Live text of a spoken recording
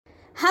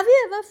Have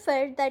you ever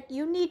felt that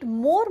you need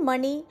more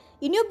money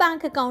in your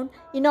bank account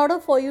in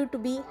order for you to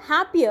be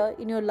happier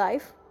in your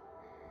life?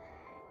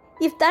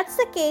 If that's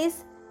the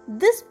case,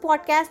 this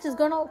podcast is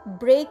going to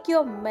break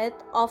your myth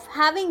of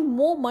having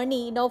more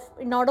money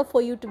in order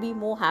for you to be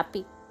more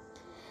happy.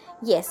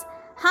 Yes.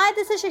 Hi,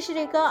 this is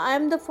Shashireka. I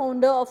am the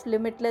founder of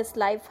Limitless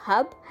Life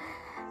Hub.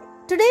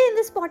 Today in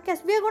this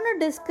podcast, we are going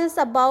to discuss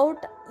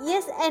about,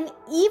 yes, and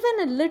even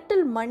a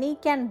little money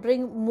can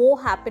bring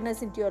more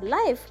happiness into your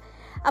life.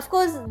 Of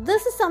course,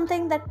 this is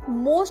something that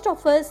most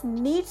of us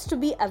needs to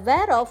be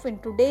aware of in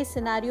today's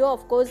scenario.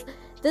 Of course,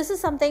 this is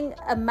something,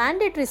 a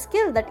mandatory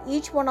skill that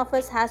each one of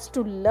us has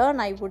to learn,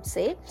 I would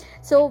say.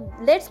 So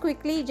let's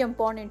quickly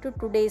jump on into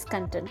today's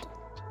content.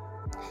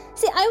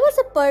 See, I was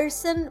a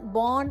person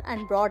born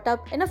and brought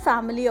up in a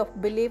family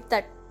of belief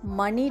that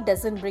money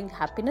doesn't bring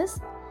happiness.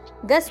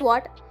 Guess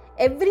what?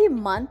 Every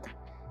month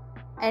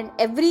and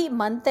every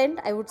month end,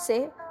 I would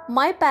say,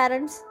 my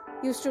parents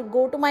used to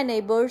go to my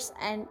neighbors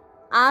and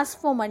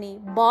ask for money,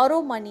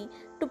 borrow money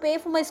to pay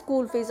for my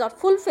school fees or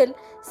fulfill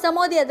some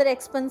of the other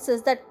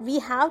expenses that we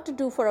have to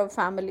do for our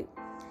family.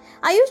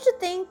 I used to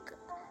think,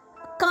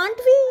 can't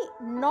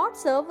we not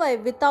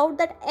survive without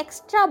that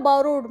extra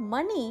borrowed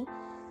money,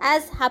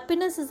 as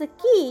happiness is a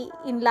key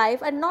in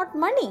life and not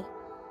money?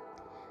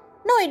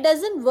 No, it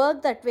doesn't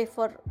work that way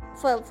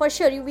for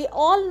sure. We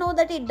all know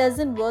that it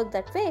doesn't work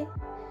that way.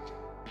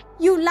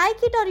 You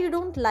like it or you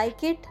don't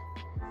like it,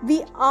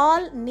 we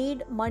all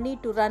need money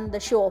to run the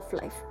show of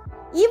life.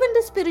 Even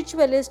the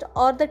spiritualists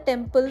or the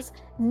temples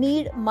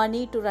need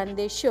money to run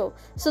their show.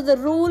 So the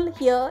rule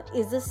here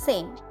is the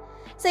same.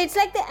 So it's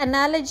like the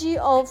analogy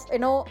of,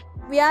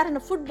 we are in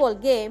a football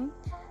game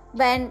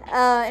when,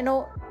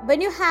 when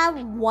you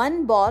have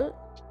one ball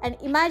and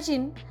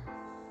imagine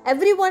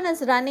everyone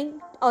is running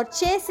or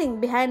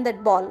chasing behind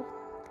that ball.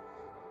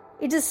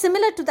 It is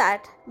similar to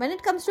that. When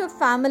it comes to a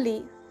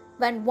family,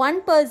 when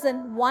one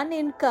person, one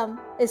income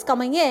is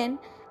coming in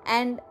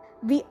and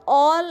we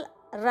all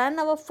run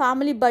our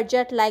family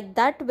budget like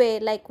that way,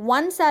 like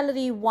one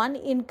salary, one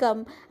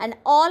income, and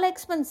all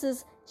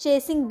expenses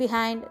chasing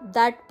behind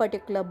that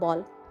particular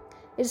ball.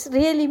 It's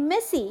really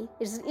messy.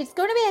 It's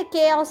going to be a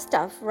chaos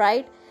stuff,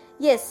 right?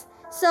 Yes.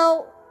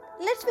 So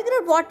let's figure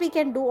out what we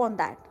can do on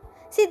that.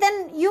 See,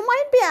 then you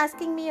might be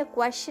asking me a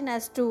question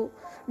as to,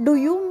 do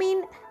you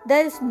mean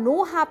there is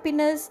no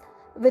happiness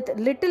with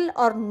little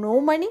or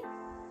no money?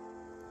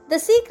 The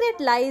secret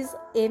lies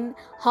in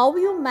how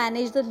you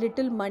manage the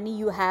little money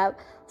you have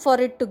for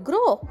it to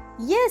grow.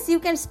 Yes, you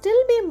can still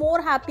be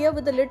more happier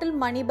with the little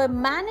money by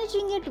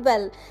managing it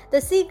well. The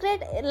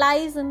secret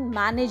lies in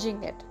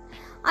managing it.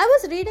 I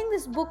was reading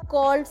this book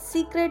called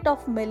Secret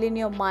of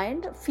Millionaire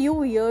Mind a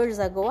few years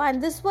ago,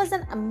 and this was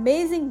an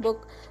amazing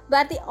book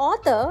where the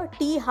author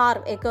T.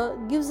 Harv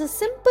Eker gives a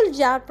simple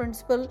jar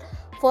principle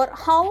for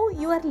how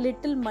your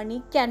little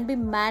money can be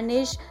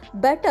managed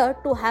better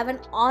to have an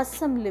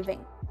awesome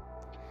living.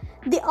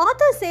 The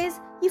author says,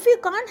 if you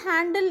can't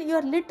handle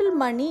your little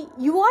money,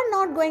 you are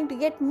not going to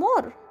get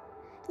more.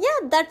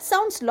 Yeah, that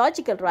sounds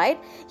logical, right?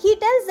 He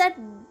tells that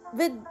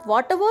with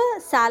whatever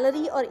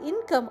salary or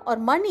income or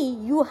money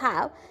you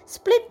have,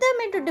 split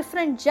them into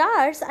different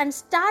jars and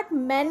start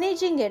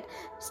managing it.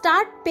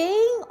 Start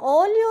paying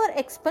all your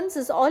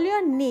expenses, all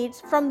your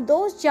needs from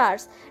those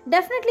jars.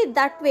 Definitely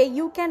that way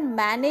you can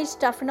manage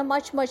stuff in a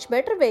much, much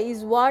better way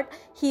is what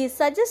he is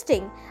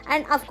suggesting.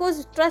 And of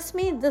course, trust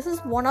me, this is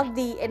one of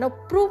the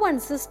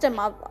proven system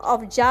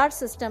of jar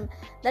system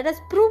that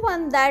has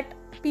proven that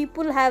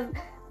people have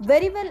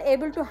very well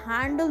able to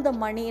handle the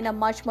money in a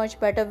much, much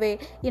better way.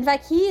 In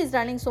fact, he is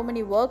running so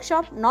many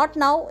workshops. Not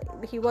now,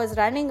 he was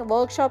running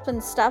workshops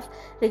and stuff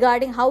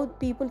regarding how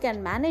people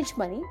can manage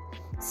money.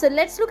 So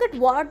let's look at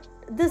what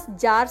this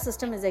jar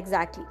system is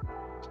exactly.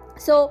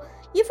 So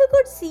if you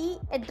could see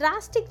a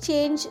drastic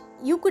change,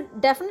 you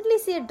could definitely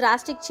see a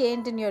drastic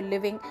change in your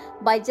living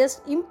by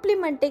just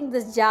implementing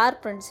this jar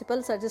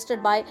principle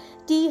suggested by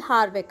T.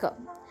 Harv Eker.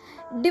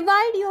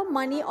 Divide your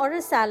money or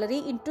a salary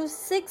into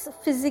 6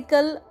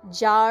 physical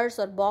jars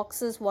or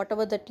boxes,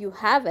 whatever that you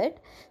have it.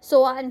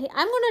 So, and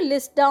I'm going to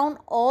list down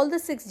all the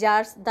 6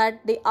 jars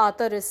that the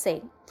author is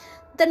saying.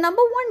 The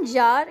number 1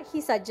 jar he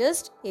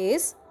suggests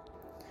is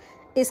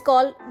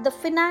called the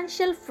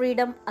financial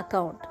freedom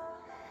account.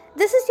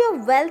 This is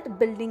your wealth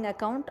building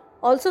account,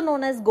 also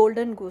known as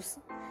golden goose.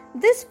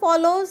 This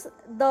follows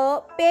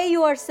the pay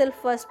yourself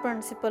first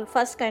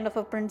kind of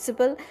a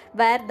principle,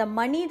 where the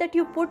money that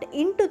you put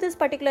into this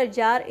particular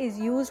jar is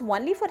used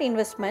only for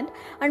investment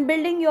and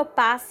building your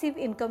passive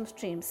income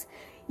streams.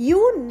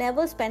 You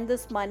never spend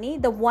this money.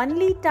 The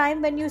only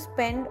time when you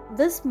spend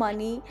this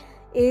money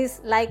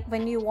is like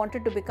when you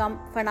wanted to become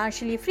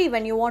financially free,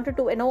 when you wanted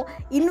to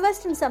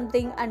invest in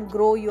something and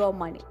grow your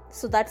money.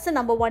 So that's the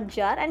number one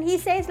jar. And he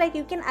says like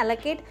you can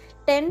allocate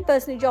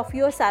 10% of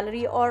your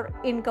salary or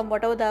income,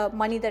 whatever the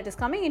money that is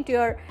coming into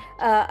your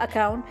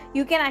account,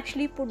 you can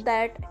actually put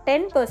that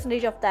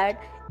 10% of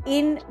that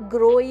in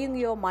growing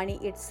your money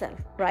itself,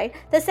 right?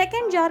 The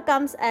second jar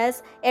comes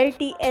as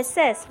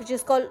LTSS, which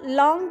is called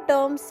long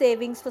term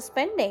savings for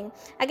spending.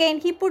 Again,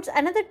 he puts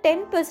another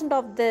 10%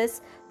 of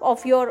this,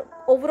 of your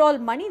overall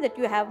money that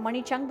you have,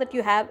 money chunk that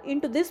you have,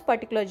 into this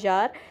particular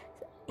jar.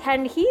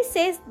 And he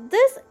says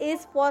this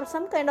is for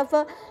some kind of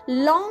a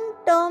long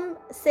term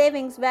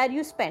savings where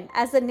you spend,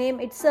 as the name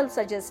itself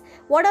suggests.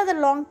 What are the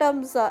long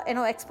term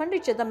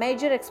expenditure, the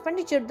major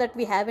expenditure that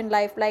we have in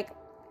life, like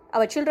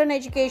our children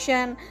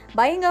education,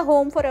 buying a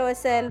home for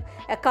ourselves,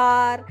 a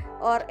car,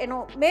 or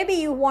maybe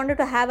you wanted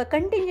to have a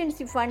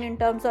contingency fund in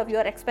terms of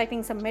you're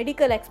expecting some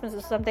medical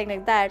expenses, something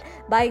like that,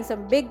 buying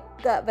some big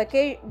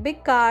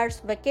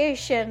cars,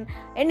 vacation,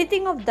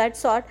 anything of that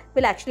sort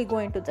will actually go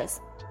into this.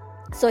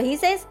 So he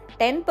says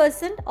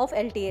 10% of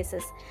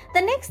LTSS. The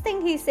next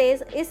thing he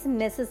says is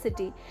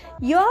necessity.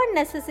 Your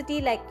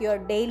necessity, like your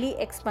daily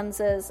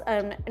expenses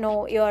and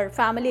your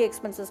family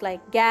expenses like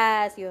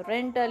gas, your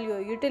rental,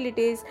 your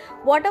utilities,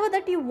 whatever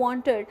that you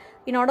wanted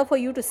in order for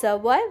you to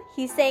survive,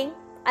 he's saying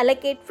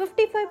allocate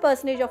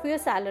 55% of your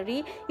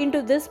salary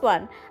into this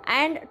one,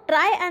 and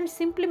try and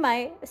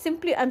simplify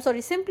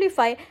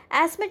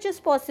as much as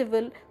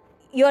possible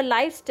your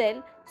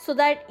lifestyle so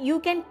that you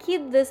can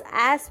keep this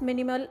as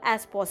minimal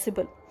as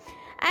possible.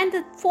 And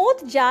the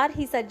fourth jar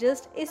he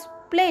suggests is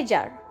play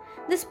jar.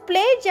 This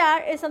play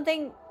jar is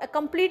something, a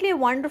completely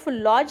wonderful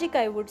logic,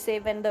 I would say,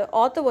 when the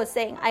author was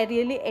saying, I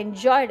really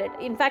enjoyed it.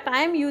 In fact,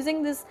 I am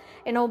using this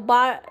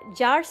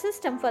jar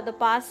system for the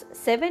past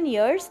 7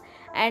 years,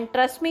 and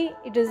trust me,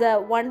 it is a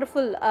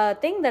wonderful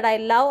thing that I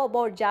love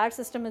about jar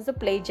system is the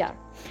play jar.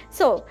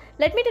 So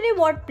let me tell you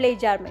what play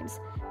jar means.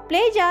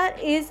 Play jar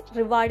is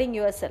rewarding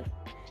yourself.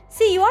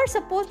 See, you are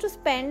supposed to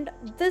spend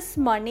this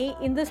money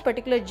in this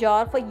particular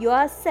jar for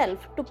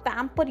yourself, to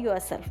pamper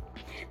yourself.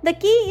 The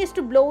key is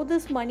to blow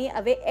this money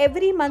away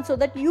every month so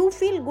that you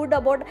feel good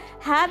about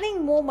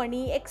having more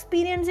money,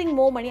 experiencing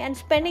more money and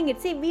spending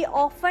it. See, we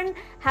often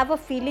have a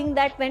feeling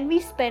that when we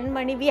spend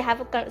money, we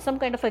have some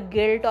kind of a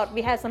guilt, or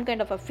we have some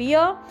kind of a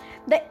fear.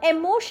 The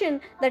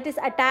emotion that is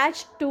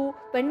attached to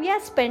when we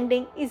are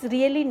spending is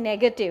really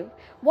negative.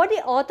 What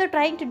the author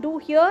trying to do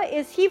here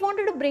is he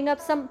wanted to bring up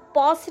some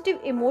positive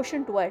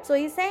emotion to it. So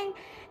he's saying,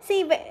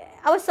 see,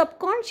 our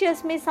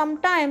subconscious may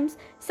sometimes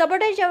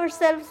sabotage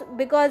ourselves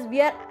because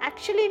we are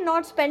actually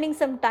not spending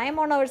some time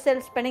on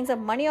ourselves, spending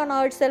some money on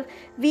ourselves.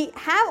 We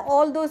have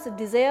all those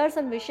desires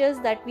and wishes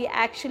that we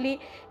actually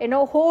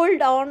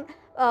hold on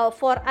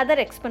for other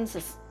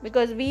expenses,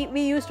 because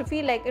we used to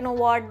feel like,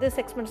 this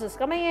expense is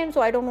coming in,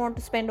 so I don't want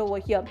to spend over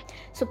here.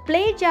 So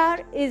play jar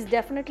is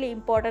definitely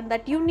important,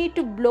 that you need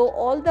to blow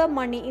all the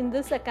money in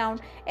this account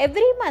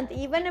every month,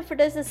 even if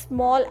it is as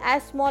small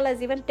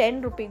as even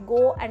 10 rupee.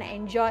 Go and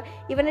enjoy,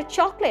 even a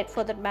chocolate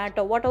for that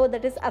matter, whatever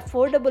that is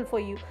affordable for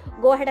you,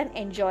 go ahead and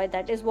enjoy.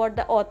 That is what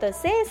the author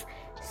says.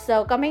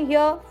 So coming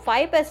here,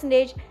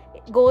 5%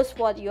 goes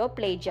for your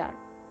play jar.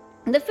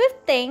 The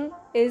fifth thing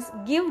is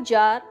give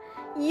jar.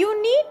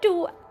 You need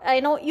to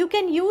you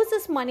can use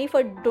this money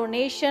for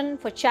donation,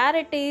 for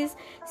charities.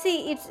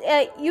 See, it's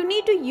you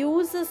need to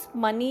use this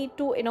money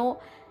to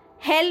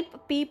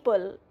help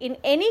people in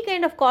any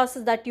kind of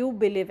causes that you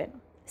believe in.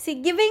 See,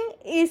 giving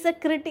is a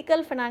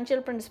critical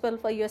financial principle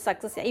for your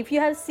success. If you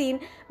have seen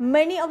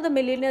many of the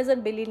millionaires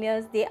and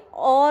billionaires, they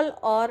all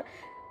are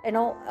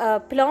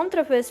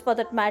philanthropists for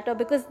that matter,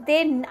 because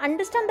they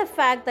understand the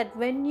fact that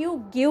when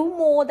you give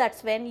more,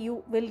 that's when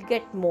you will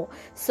get more.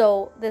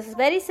 So this is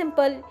very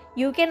simple.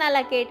 You can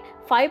allocate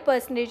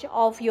 5%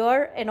 of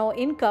your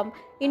income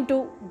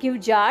into give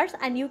jars,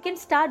 and you can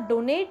start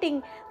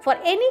donating for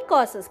any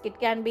causes. It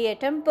can be a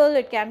temple,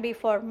 it can be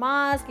for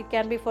mosque, it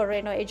can be for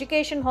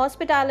education,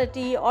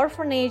 hospitality,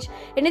 orphanage,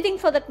 anything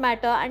for that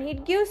matter. And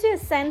it gives you a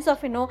sense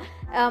of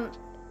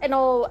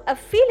a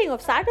feeling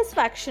of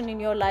satisfaction in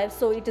your life.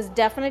 So it is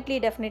definitely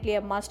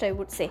a must, I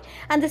would say.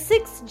 And the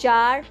sixth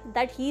jar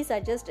that he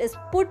suggests is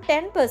put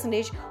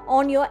 10%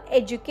 on your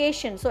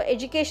education. So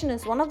education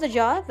is one of the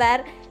jar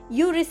where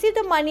you receive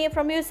the money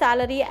from your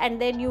salary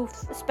and then you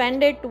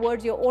spend it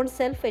towards your own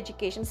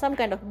self-education, some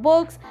kind of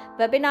books,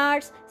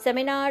 webinars,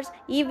 seminars,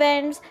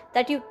 events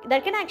that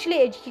can actually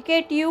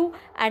educate you,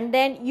 and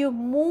then you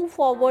move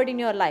forward in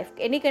your life,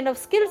 any kind of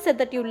skill set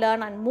that you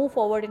learn and move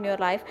forward in your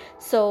life.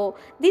 So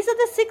these are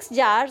the 6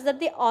 jars that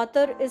the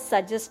author is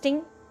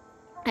suggesting,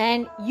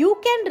 and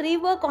you can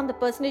rework on the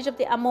percentage of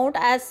the amount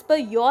as per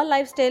your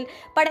lifestyle,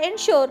 but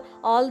ensure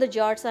all the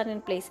jars are in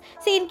place.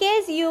 See, in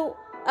case you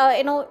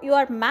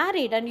are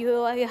married and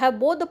you have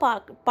both the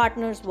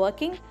partners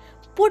working,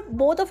 put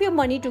both of your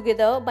money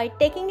together by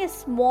taking a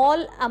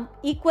small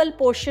equal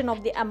portion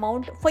of the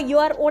amount for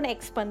your own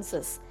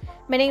expenses.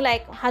 meaning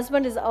like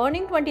husband is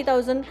earning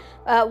 20,000,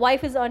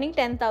 wife is earning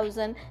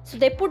 10,000, so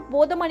they put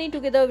both the money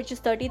together, which is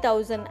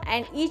 30,000,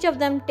 and each of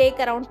them take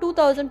around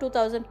 2,000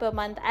 per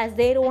month as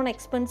their own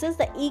expenses,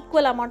 the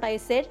equal amount I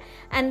said,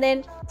 and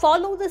then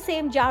follow the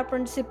same jar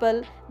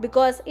principle,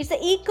 because it's the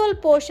equal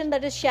portion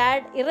that is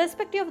shared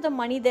irrespective of the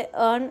money they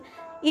earn.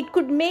 It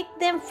could make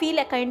them feel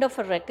a kind of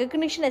a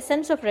recognition, a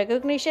sense of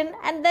recognition,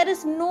 and there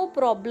is no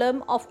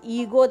problem of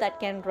ego that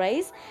can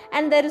rise,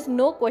 and there is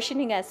no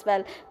questioning as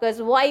well,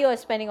 because why you are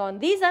spending on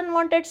these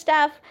unwanted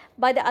stuff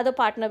by the other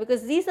partner,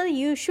 because these are the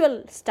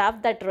usual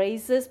stuff that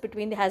rises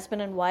between the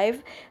husband and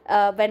wife,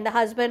 when the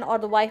husband or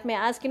the wife may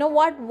ask,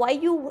 why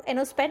you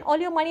spend all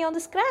your money on the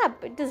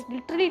scrap, it is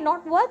literally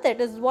not worth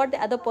it, is what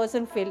the other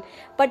person feel,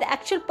 but the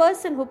actual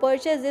person who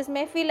purchased this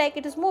may feel like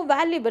it is more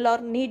valuable or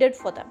needed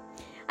for them.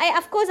 I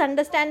of course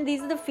understand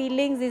these are the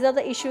feelings, these are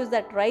the issues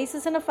that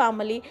rises in a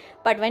family,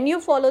 but when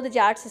you follow the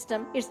jar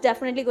system, it's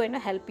definitely going to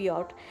help you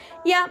out.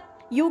 Yeah,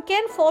 you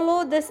can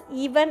follow this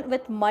even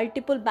with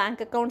multiple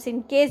bank accounts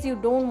in case you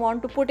don't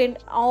want to put in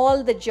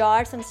all the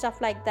jars and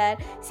stuff like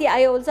that. See,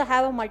 I also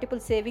have a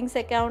multiple savings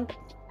account.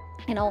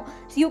 So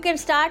you can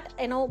start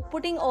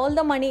putting all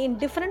the money in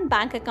different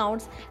bank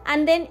accounts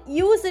and then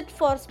use it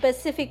for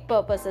specific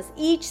purposes,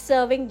 each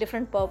serving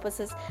different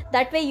purposes.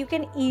 That way you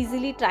can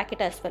easily track it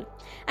as well,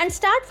 and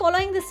start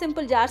following this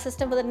simple jar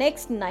system for the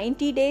next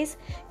 90 days.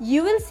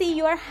 You will see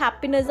your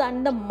happiness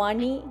and the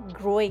money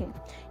growing.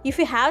 If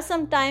you have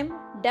some time,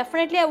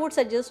 definitely I would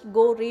suggest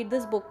go read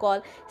this book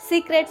called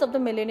Secrets of the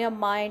Millionaire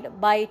Mind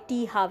by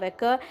T. Harv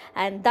Eker,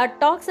 and that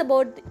talks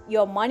about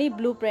your money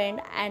blueprint,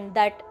 and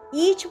that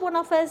each one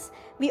of us,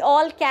 we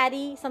all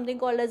carry something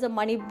called as a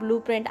money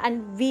blueprint,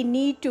 and we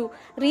need to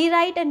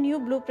rewrite a new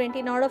blueprint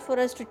in order for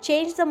us to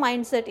change the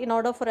mindset, in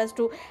order for us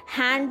to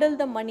handle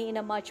the money in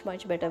a much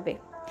better way.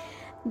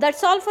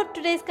 That's all for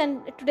today's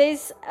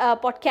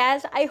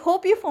podcast. I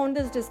hope you found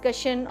this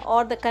discussion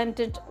or the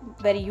content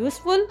very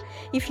useful.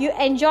 If you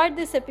enjoyed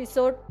this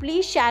episode,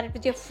 please share it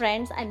with your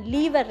friends and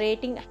leave a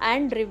rating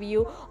and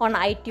review on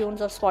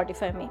iTunes or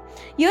Spotify me.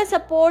 Your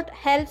support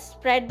helps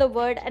spread the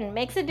word and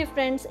makes a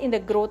difference in the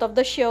growth of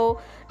the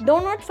show.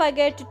 Do not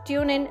forget to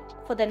tune in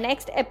for the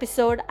next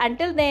episode.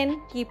 Until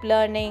then, keep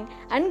learning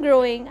and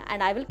growing,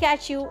 and I will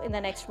catch you in the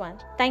next one.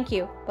 Thank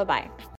you. Bye-bye.